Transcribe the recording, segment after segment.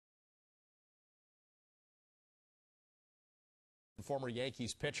former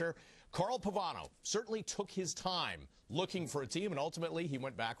Yankees pitcher. Carl Pavano certainly took his time looking for a team, and ultimately he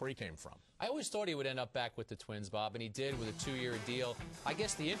went back where he came from. I always thought he would end up back with the Twins, Bob, and he did with a 2-year deal. I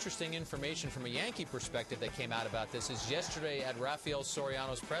guess the interesting information from a Yankee perspective that came out about this is yesterday at Rafael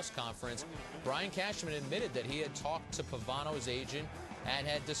Soriano's press conference, Brian Cashman admitted that he had talked to Pavano's agent and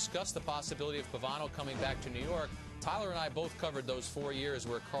had discussed the possibility of Pavano coming back to New York. Tyler and I both covered those 4 years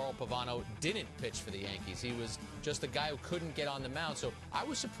where Carl Pavano didn't pitch for the Yankees. He was just a guy who couldn't get on the mound. So I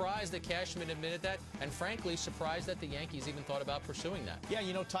was surprised that Cashman admitted that, and frankly surprised that the Yankees even thought about pursuing that. Yeah,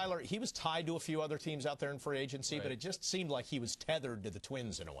 you know, Tyler, he was tied to a few other teams out there in free agency, right, but it just seemed like he was tethered to the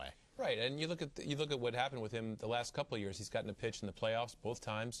Twins in a way. Right, and you look at what happened with him the last couple of years. He's gotten a pitch in the playoffs both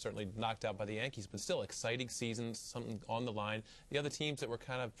times, certainly knocked out by the Yankees, but still exciting seasons, something on the line. The other teams that were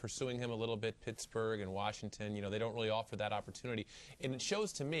kind of pursuing him a little bit, Pittsburgh and Washington, you know, they don't really offer that opportunity. And it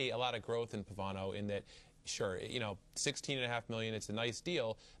shows to me a lot of growth in Pavano in that, sure, you know, $16.5 million, it's a nice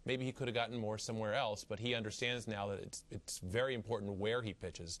deal. Maybe he could have gotten more somewhere else, but he understands now that it's very important where he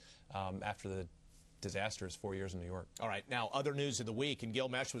pitches after the disastrous 4 years in New York. All right, now other news of the week, and Gil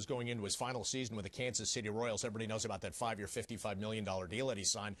Mesh was going into his final season with the Kansas City Royals. Everybody knows about that 5-year, $55 million deal that he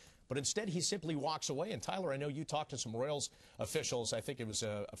signed, but instead he simply walks away. And Tyler, I know you talked to some Royals officials, I think it was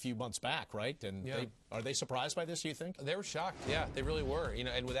a few months back, right? And yeah, are they surprised by this, you think? They were shocked, yeah, they really were, you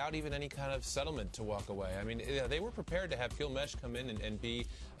know, and without even any kind of settlement to walk away. I mean, they were prepared to have Gil Mesh come in and be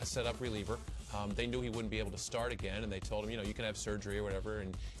a setup reliever. They knew he wouldn't be able to start again, and they told him, you know, you can have surgery or whatever,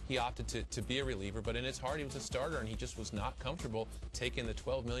 and he opted to be a reliever, but in his heart he was a starter, and he just was not comfortable taking the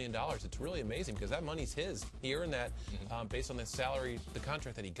 $12 million. It's really amazing because that money's his. He earned that based on the salary, the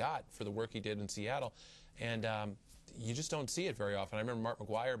contract that he got for the work he did in Seattle, and you just don't see it very often. I remember Mark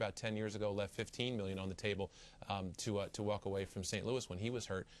McGwire about 10 years ago left $15 million on the table to walk away from St. Louis when he was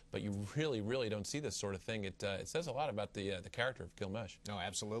hurt, but you really don't see this sort of thing. It says a lot about the character of Gil Mesh. No,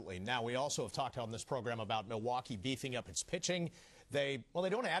 absolutely. Now, we also have talked on this program about Milwaukee beefing up its pitching. They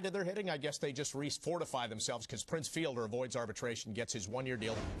don't add to their hitting. I guess they just refortify themselves because Prince Fielder avoids arbitration, gets his 1-year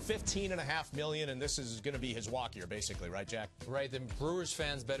deal, $15.5 million, and this is going to be his walk year, basically, right, Jack? Right. The Brewers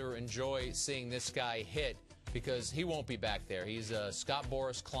fans better enjoy seeing this guy hit, because he won't be back there. He's a Scott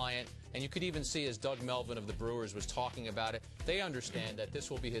Boras client, and you could even see as Doug Melvin of the Brewers was talking about it, they understand that this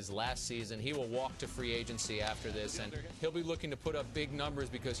will be his last season. He will walk to free agency after this, and he'll be looking to put up big numbers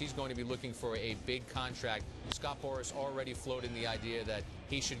because he's going to be looking for a big contract. Scott Boras already floating the idea that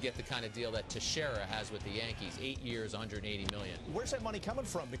he should get the kind of deal that Teixeira has with the Yankees, 8 years, $180 million. Where's that money coming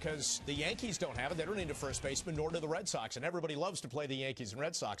from? Because the Yankees don't have it. They don't need a first baseman, nor do the Red Sox, and everybody loves to play the Yankees and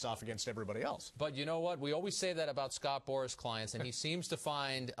Red Sox off against everybody else. But you know what? We always say that about Scott Boras clients, and he seems to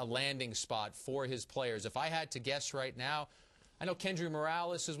find a landing spot for his players. If I had to guess right now, I know Kendry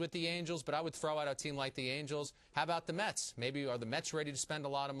Morales is with the Angels, but I would throw out a team like the Angels. How about the Mets? Maybe are the Mets ready to spend a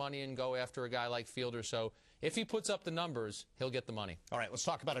lot of money and go after a guy like Fielder? So if he puts up the numbers, he'll get the money. All right, let's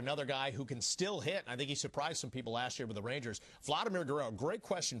talk about another guy who can still hit. I think he surprised some people last year with the Rangers. Vladimir Guerrero, great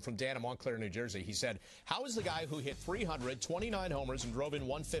question from Dan in Montclair, New Jersey. He said, how is the guy who hit 300, 29 homers, and drove in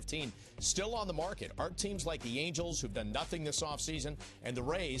 115 still on the market? Aren't teams like the Angels, who've done nothing this offseason, and the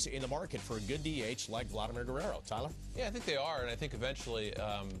Rays in the market for a good DH like Vladimir Guerrero? Tyler? Yeah, I think they are, and I think eventually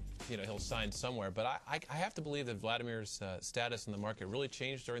you know, he'll sign somewhere. But I have to believe that Vladimir's status in the market really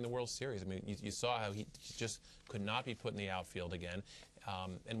changed during the World Series. I mean, you saw how he just could not be put in the outfield again.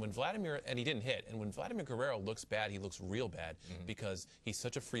 And when Vladimir, and he didn't hit, and when Vladimir Guerrero looks bad, he looks real bad because he's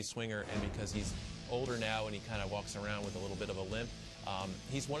such a free swinger and because he's older now and he kind of walks around with a little bit of a limp.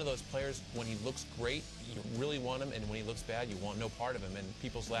 He's one of those players, when he looks great, you really want him, and when he looks bad, you want no part of him. And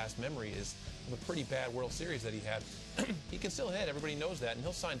people's last memory is of a pretty bad World Series that he had. He can still hit, everybody knows that, and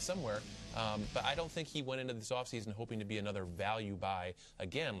he'll sign somewhere. But I don't think he went into this offseason hoping to be another value buy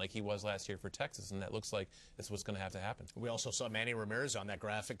again like he was last year for Texas, and that looks like that's what's going to have to happen. We also saw Manny Ramirez on that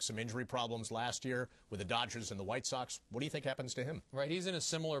graphic, some injury problems last year with the Dodgers and the White Sox. What do you think happens to him? Right, he's in a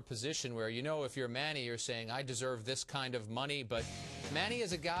similar position where, you know, if you're Manny, you're saying, I deserve this kind of money, but Manny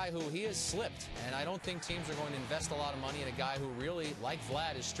is a guy who he has slipped, and I don't think teams are going to invest a lot of money in a guy who really, like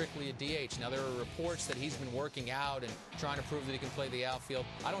Vlad, is strictly a DH. Now, there are reports that he's been working out and trying to prove that he can play the outfield.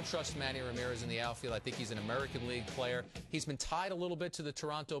 I don't trust Manny Ramirez in the outfield. I think he's an American League player. He's been tied a little bit to the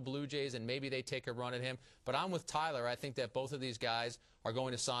Toronto Blue Jays, and maybe they take a run at him. But I'm with Tyler. I think that both of these guys are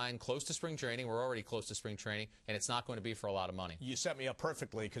going to sign close to spring training. We're already close to spring training, and it's not going to be for a lot of money. You set me up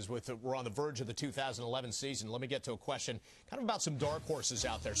perfectly because we're on the verge of the 2011 season. Let me get to a question kind of about some dark horses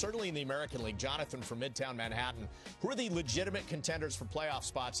out there. Certainly in the American League, Jonathan from Midtown Manhattan. Who are the legitimate contenders for playoff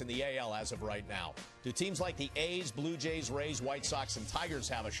spots in the AL as of right now? Do teams like the A's, Blue Jays, Rays, White Sox, and Tigers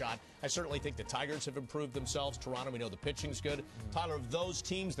have a shot? I certainly think the Tigers have improved themselves. Toronto, we know the pitching's good. Tyler, of those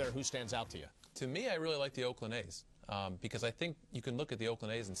teams there, who stands out to you? To me, I really like the Oakland A's. Because I think you can look at the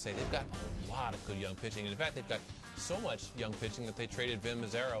Oakland A's and say they've got a lot of good young pitching. And in fact, they've got so much young pitching that they traded Vin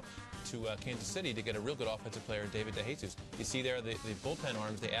Mazzaro to Kansas City to get a real good offensive player, David DeJesus. You see there the bullpen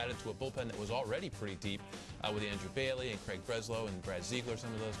arms they added to a bullpen that was already pretty deep with Andrew Bailey and Craig Breslow and Brad Ziegler,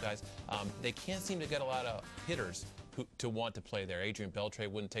 some of those guys. They can't seem to get a lot of hitters to want to play there. Adrian Beltre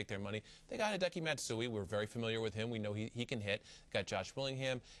wouldn't take their money. They got Hideki Matsui. We're very familiar with him. We know he can hit. Got Josh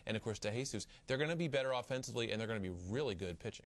Willingham and, of course, DeJesus. They're going to be better offensively, and they're going to be really good pitching.